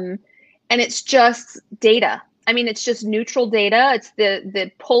it's just data. I mean, it's just neutral data. It's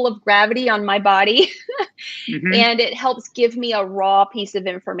the pull of gravity on my body. And it helps give me a raw piece of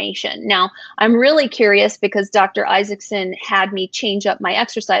information. Now, I'm really curious because Dr. Isaacson had me change up my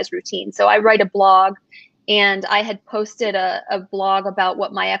exercise routine. So I write a blog, and I had posted a blog about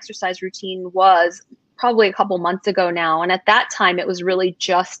what my exercise routine was probably a couple months ago now. And at that time, it was really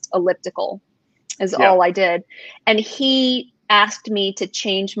just elliptical is all I did. And he asked me to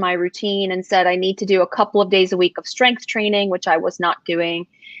change my routine and said I need to do a couple of days a week of strength training, which I was not doing,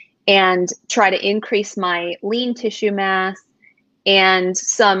 and try to increase my lean tissue mass, and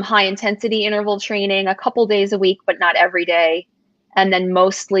some high intensity interval training a couple days a week, but not every day. And then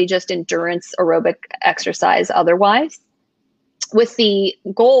mostly just endurance aerobic exercise otherwise, with the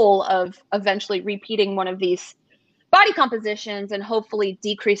goal of eventually repeating one of these body compositions and hopefully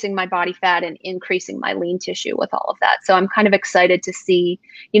decreasing my body fat and increasing my lean tissue with all of that. So I'm kind of excited to see,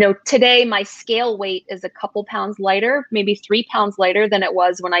 you know, today my scale weight is a couple pounds lighter, maybe 3 pounds lighter than it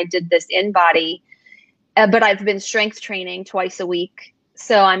was when I did this InBody, but I've been strength training twice a week.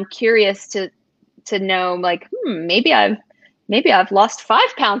 So I'm curious to know, like, maybe I've lost 5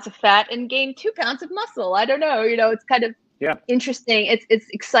 pounds of fat and gained 2 pounds of muscle. I don't know, you know, it's kind of interesting. It's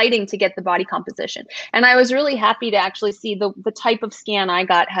exciting to get the body composition. And I was really happy to actually see the type of scan I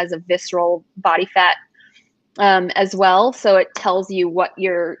got has a visceral body fat as well. So it tells you what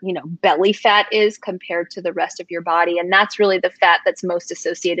your, you know, belly fat is compared to the rest of your body. And that's really the fat that's most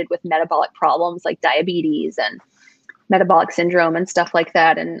associated with metabolic problems like diabetes and metabolic syndrome and stuff like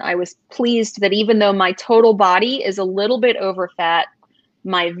that. And I was pleased that even though my total body is a little bit over fat,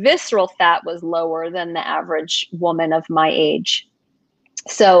 my visceral fat was lower than the average woman of my age.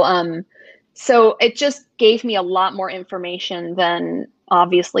 So, so it just gave me a lot more information than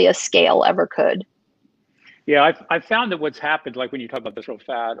obviously a scale ever could. Yeah, I've found that what's happened, like when you talk about visceral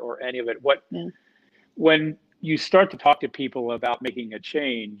fat or any of it, when you start to talk to people about making a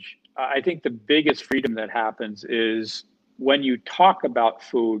change, I think the biggest freedom that happens is when you talk about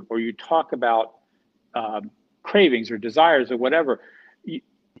food or you talk about cravings or desires or whatever.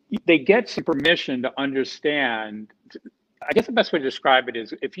 They get some permission to understand. I guess the best way to describe it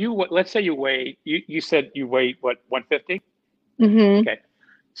is if you, let's say you weigh, you said you weigh what, 150? Okay.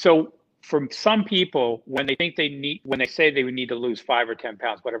 So for some people, when they think when they say they would need to lose 5 or 10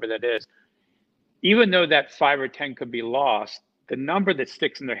 pounds, whatever that is, even though that 5 or 10 could be lost, the number that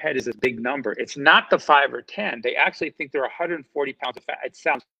sticks in their head is a big number. It's not the 5 or 10. They actually think they're 140 pounds of fat. It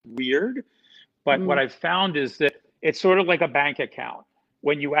sounds weird, but what I've found is that it's sort of like a bank account.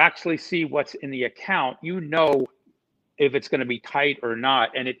 When you actually see what's in the account, you know if it's going to be tight or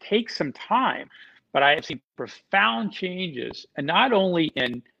not. And it takes some time, but I have seen profound changes, and not only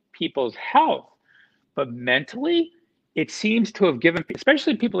in people's health, but mentally. It seems to have given,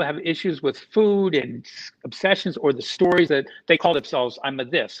 especially people that have issues with food and obsessions, or the stories that they call themselves, I'm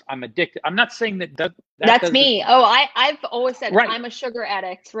addicted. I'm not saying that's me. Oh, I've always said I'm a sugar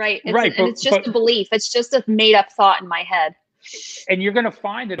addict, right? It's just a belief. It's just a made up thought in my head. And you're going to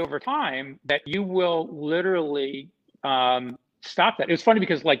find that over time that you will literally stop that. It was funny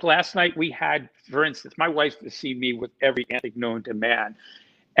because like last night we had, for instance, my wife to see me with every antic known to man.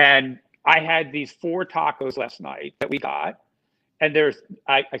 And I had these 4 tacos last night that we got. And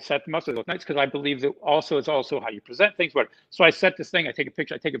I set them up those nights because I believe that also it's also how you present things. But so I set this thing, I take a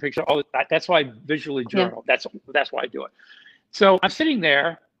picture, all that. That's why I visually journal. That's why I do it. So I'm sitting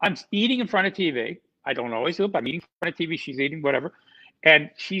there, I'm eating in front of TV. I don't always do it, but I'm eating in front of TV. She's eating whatever.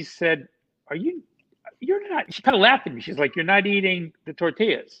 And she said, you're not, she kind of laughed at me. She's like, you're not eating the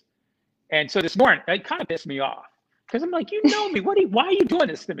tortillas. And so this morning, it kind of pissed me off because I'm like, you know me, why are you doing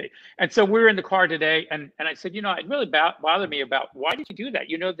this to me? And so we're in the car today. And I said, you know, it really bothered me about why did you do that?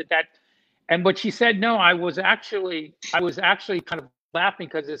 You know, and what she said, no, I was actually kind of laughing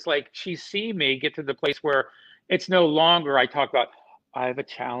because it's like she's seen me get to the place where it's no longer I talk about I have a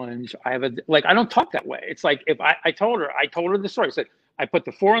challenge. I have a like I don't talk that way. It's like if I told her the story. I said I put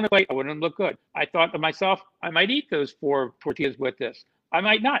the 4 on the plate, I wouldn't look good. I thought to myself, I might eat those 4 tortillas with this. I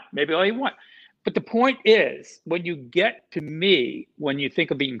might not. Maybe I'll eat one. But the point is, when you get to me, when you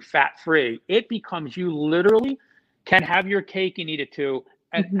think of being fat free, it becomes you literally can have your cake and eat it too,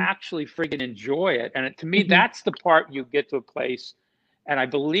 and actually friggin' enjoy it. And to me, that's the part you get to a place. And I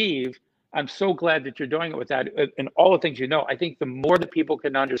believe I'm so glad that you're doing it with that and all the things you know. I think the more that people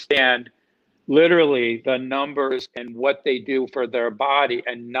can understand literally the numbers and what they do for their body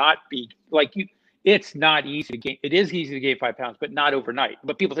and not be like you, it's not easy to gain. It is easy to gain 5 pounds, but not overnight.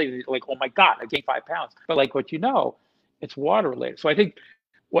 But people say like, oh my God, I gained 5 pounds. But like what you know, it's water related. So I think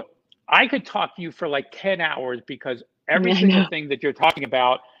what I could talk to you for like 10 hours because every single thing that you're talking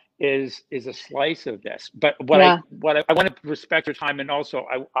about is a slice of this. But what I want to respect your time, and also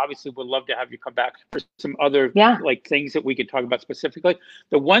I obviously would love to have you come back for some other like things that we could talk about specifically.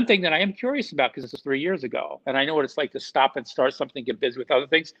 The one thing that I am curious about, because this is 3 years ago, and I know what it's like to stop and start something, get busy with other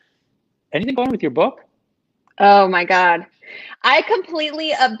things. Anything going on with your book? Oh my God. I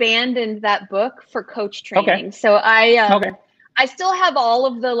completely abandoned that book for coach training. Okay. So I still have all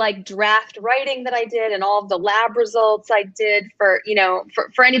of the like draft writing that I did and all of the lab results I did for, you know,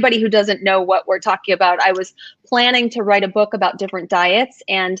 for anybody who doesn't know what we're talking about. I was planning to write a book about different diets,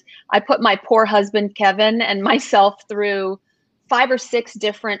 and I put my poor husband, Kevin, and myself through 5 or 6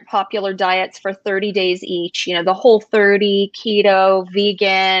 different popular diets for 30 days each, you know, the Whole30, keto,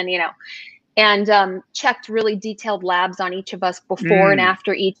 vegan, you know, and checked really detailed labs on each of us before and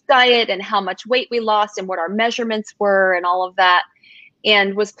after each diet and how much weight we lost and what our measurements were and all of that,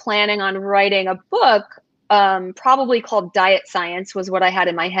 and was planning on writing a book, probably called Diet Science was what I had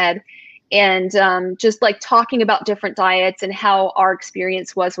in my head, and just like talking about different diets and how our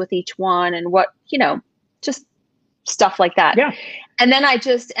experience was with each one and what, you know, just stuff like that. Yeah. And then I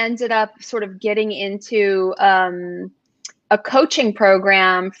just ended up sort of getting into a coaching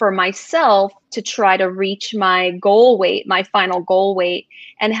program for myself to try to reach my goal weight, my final goal weight,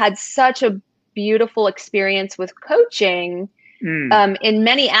 and had such a beautiful experience with coaching in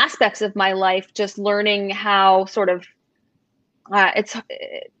many aspects of my life, just learning how sort of, it's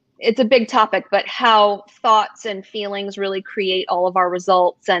a big topic, but how thoughts and feelings really create all of our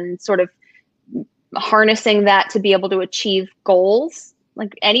results, and sort of harnessing that to be able to achieve goals.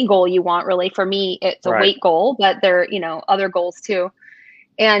 Like any goal you want, really. For me, it's a weight goal, but there are, you know, other goals too.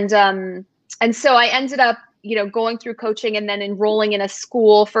 And so I ended up, you know, going through coaching and then enrolling in a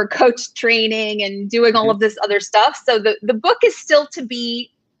school for coach training and doing all of this other stuff. So the book is still to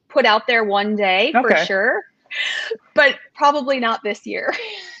be put out there one day for sure, but probably not this year.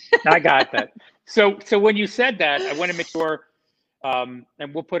 I got that. So when you said that, I want to make sure, and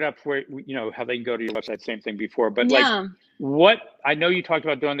we'll put up where, you know, how they can go to your website, same thing before, but like what, I know you talked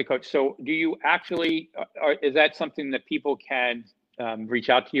about doing the coach. So do you actually, is that something that people can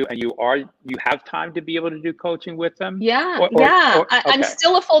reach out to you and you have time to be able to do coaching with them? I'm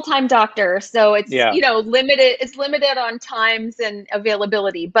still a full-time doctor. So it's, you know, it's limited on times and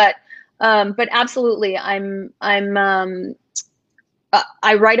availability, but absolutely. I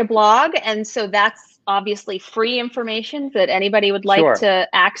write a blog, and so that's obviously free information that anybody would like to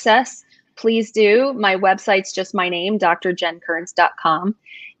access. Please do. My website's just my name, drjenkearns.com.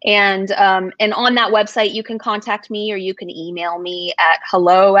 And on that website, you can contact me or you can email me at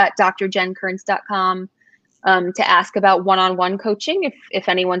hello@drjenkearns.com to ask about one-on-one coaching if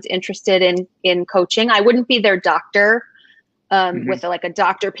anyone's interested in coaching. I wouldn't be their doctor with like a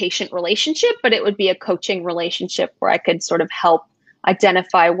doctor-patient relationship, but it would be a coaching relationship where I could sort of help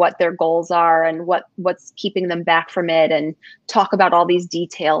identify what their goals are and what's keeping them back from it, and talk about all these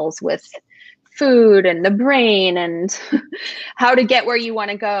details with food and the brain and how to get where you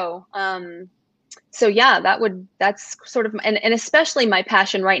want to go. So yeah, that's sort of, and especially my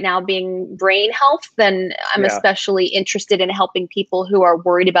passion right now being brain health, then I'm especially interested in helping people who are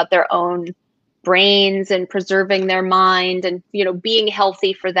worried about their own brains and preserving their mind and, you know, being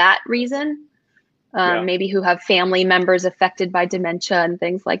healthy for that reason. Maybe who have family members affected by dementia and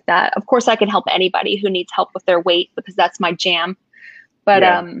things like that. Of course, I can help anybody who needs help with their weight because that's my jam. But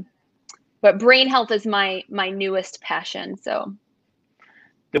brain health is my newest passion. So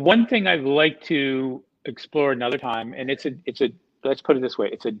the one thing I'd like to explore another time, and it's a let's put it this way,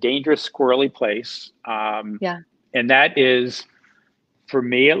 it's a dangerous, squirrely place. And that is, for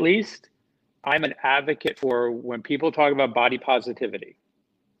me at least, I'm an advocate for when people talk about body positivity.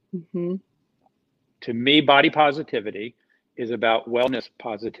 To me, body positivity is about wellness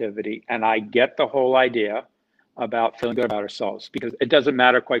positivity. And I get the whole idea. about feeling good about ourselves, because it doesn't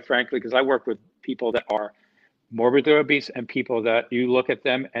matter, quite frankly, because I work with people that are morbidly obese and people that you look at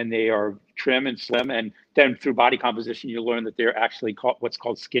them and they are trim and slim, and then through body composition you learn that they're actually what's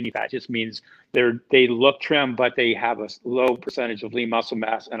called skinny fat. It just means they look trim, but they have a low percentage of lean muscle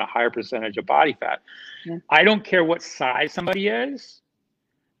mass and a higher percentage of body fat. Yeah. I don't care what size somebody is.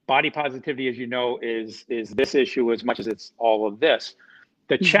 Body positivity, as you know, is this issue as much as it's all of this.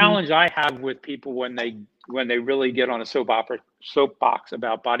 The challenge I have with people when they really get on a soapbox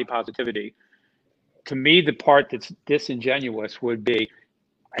about body positivity, to me, the part that's disingenuous would be,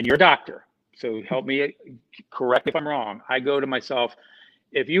 and you're a doctor, so help me correct if I'm wrong. I go to myself,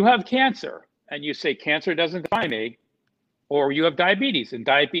 if you have cancer and you say cancer doesn't define me, or you have diabetes and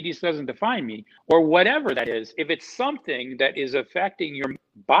diabetes doesn't define me, or whatever that is, if it's something that is affecting your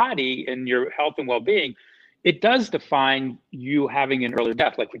body and your health and well-being, it does define you having an earlier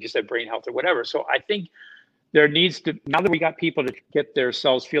death, like what you said, brain health or whatever. So I think there needs to, now that we got people to get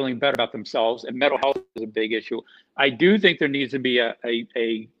themselves feeling better about themselves, and mental health is a big issue, I do think there needs to be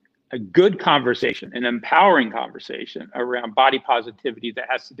a good conversation, an empowering conversation around body positivity that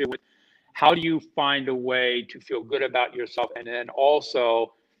has to do with how do you find a way to feel good about yourself, and then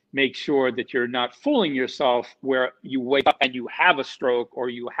also make sure that you're not fooling yourself where you wake up and you have a stroke or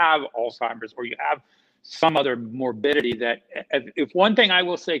you have Alzheimer's or you have some other morbidity. That if one thing I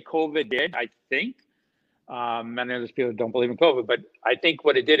will say COVID did, I think, and there's people that don't believe in COVID, but I think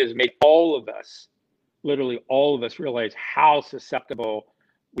what it did is make all of us, literally all of us, realize how susceptible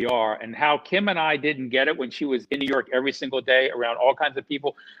we are, and how Kim and I didn't get it when she was in New York every single day around all kinds of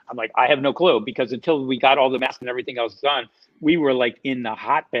people. I'm like, I have no clue, because until we got all the masks and everything else done, we were like in the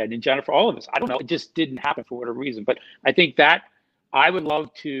hotbed. And Jennifer, all of us, I don't know, it just didn't happen for whatever reason. But I think that I would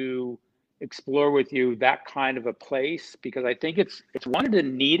love to explore with you that kind of a place, because I think it's wanted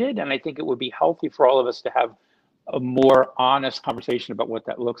and needed, and I think it would be healthy for all of us to have a more honest conversation about what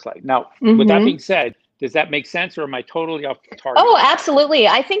that looks like. Now, with that being said, does that make sense, or am I totally off target? Oh, absolutely.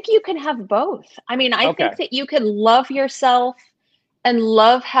 I think you can have both. I mean, I think that you can love yourself and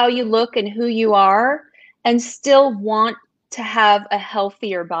love how you look and who you are, and still want to have a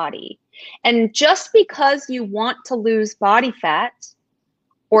healthier body. And just because you want to lose body fat,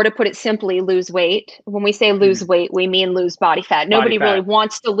 or to put it simply, lose weight. When we say lose weight, we mean lose body fat. Nobody really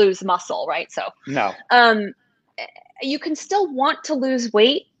wants to lose muscle, right? So no. You can still want to lose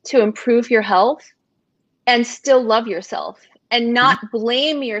weight to improve your health and still love yourself, and not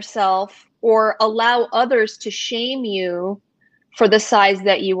blame yourself or allow others to shame you for the size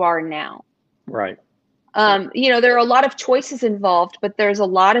that you are now. Right. You know, there are a lot of choices involved, but there's a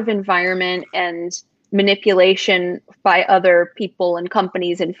lot of environment and manipulation by other people and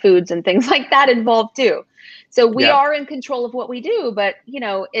companies and foods and things like that involved too. So we are in control of what we do, but you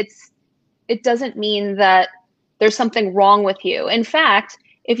know, it doesn't mean that there's something wrong with you. In fact,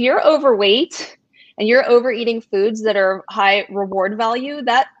 if you're overweight and you're overeating foods that are high reward value,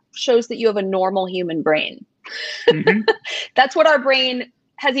 that shows that you have a normal human brain. That's what our brain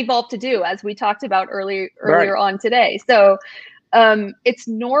has evolved to do, as we talked about earlier on today. So it's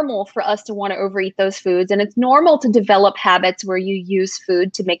normal for us to want to overeat those foods, and it's normal to develop habits where you use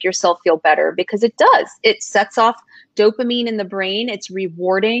food to make yourself feel better, because it does. It sets off dopamine in the brain. It's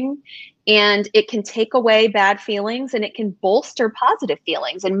rewarding, and it can take away bad feelings, and it can bolster positive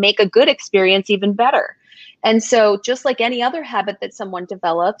feelings and make a good experience even better. And so just like any other habit that someone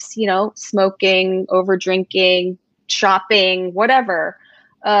develops, you know, smoking, over drinking, shopping, whatever,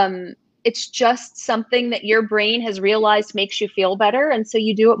 it's just something that your brain has realized makes you feel better, and so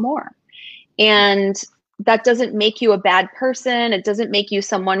you do it more. And that doesn't make you a bad person. It doesn't make you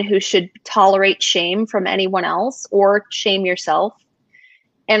someone who should tolerate shame from anyone else or shame yourself.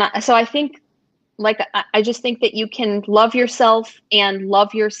 And so I think, like, I just think that you can love yourself and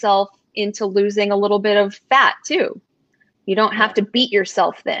love yourself into losing a little bit of fat too. You don't have to beat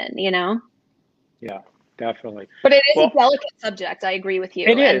yourself then, you know? Yeah. Definitely. But it is a delicate subject. I agree with you.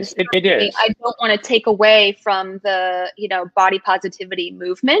 It is. It is. I don't want to take away from the, you know, body positivity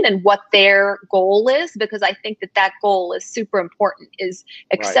movement and what their goal is, because I think that goal is super important, is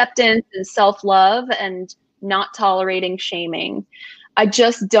acceptance and self-love and not tolerating shaming. I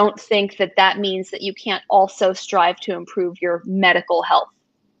just don't think that means that you can't also strive to improve your medical health.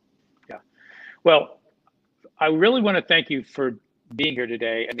 Yeah. Well, I really want to thank you for being here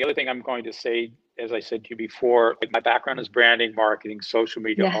today. And the other thing I'm going to say, as I said to you before, like, my background is branding, marketing, social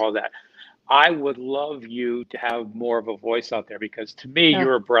media, all that. I would love you to have more of a voice out there, because to me,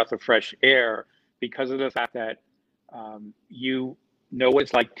 you're a breath of fresh air, because of the fact that you know what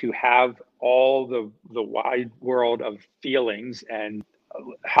it's like to have all the wide world of feelings, and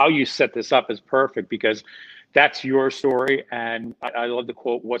how you set this up is perfect, because that's your story. And I love the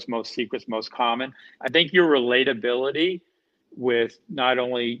quote, what's most secret's most common. I think your relatability with not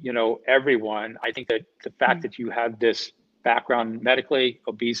only, you know, everyone, I think that the fact that you have this background medically,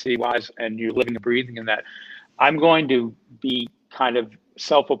 obesity wise, and you're living and breathing in that, I'm going to be kind of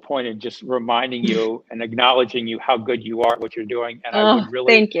self-appointed, just reminding you and acknowledging you how good you are at what you're doing. And I would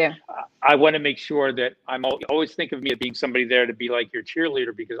really, thank you. I want to make sure that I'm always think of me as being somebody there to be like your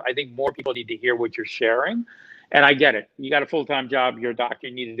cheerleader, because I think more people need to hear what you're sharing. And I get it. You got a full-time job, you're a doctor,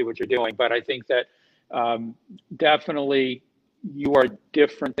 you need to do what you're doing. But I think that definitely you are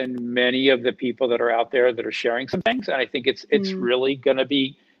different than many of the people that are out there that are sharing some things. And I think it's really going to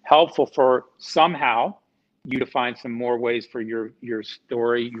be helpful for somehow you to find some more ways for your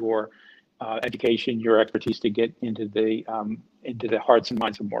story, your education, your expertise to get into the hearts and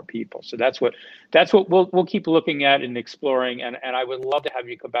minds of more people. So that's what we'll keep looking at and exploring. And I would love to have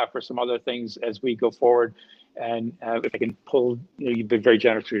you come back for some other things as we go forward. And if I can pull, you know, you've been very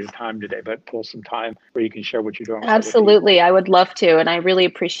generous with your time today, but pull some time where you can share what you're doing. Absolutely, I would love to, and I really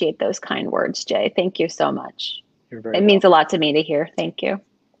appreciate those kind words, Jay. Thank you so much. It means a lot to me to hear. Thank you.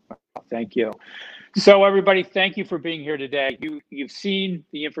 Thank you. So everybody, thank you for being here today. You've seen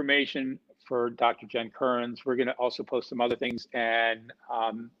the information for Dr. Jen Kearns. We're going to also post some other things. And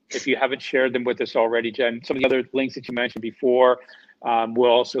if you haven't shared them with us already, Jen, some of the other links that you mentioned before,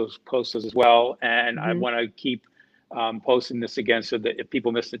 we'll also post those as well. And I want to keep posting this again so that if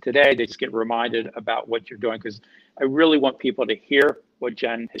people missed it today, they just get reminded about what you're doing, because I really want people to hear what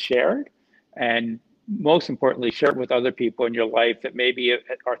Jen has shared, and most importantly, share it with other people in your life that maybe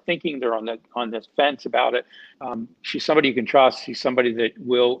are thinking they're on the fence about it. She's somebody you can trust. She's somebody that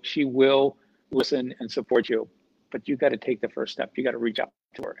will listen and support you, but you got to take the first step. You got to reach out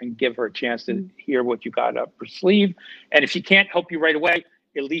to her and give her a chance to hear what you got up her sleeve. And if she can't help you right away,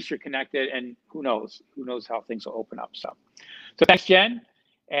 at least you're connected, and who knows how things will open up. So thanks, Jen.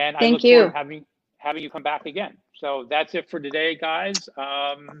 And I look forward to having you come back again. So that's it for today, guys.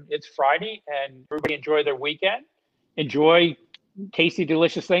 It's Friday, and everybody enjoy their weekend. Enjoy tasty,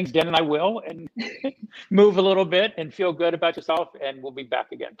 delicious things. Jen and I will, and move a little bit and feel good about yourself. And we'll be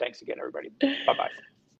back again. Thanks again, everybody. Bye-bye.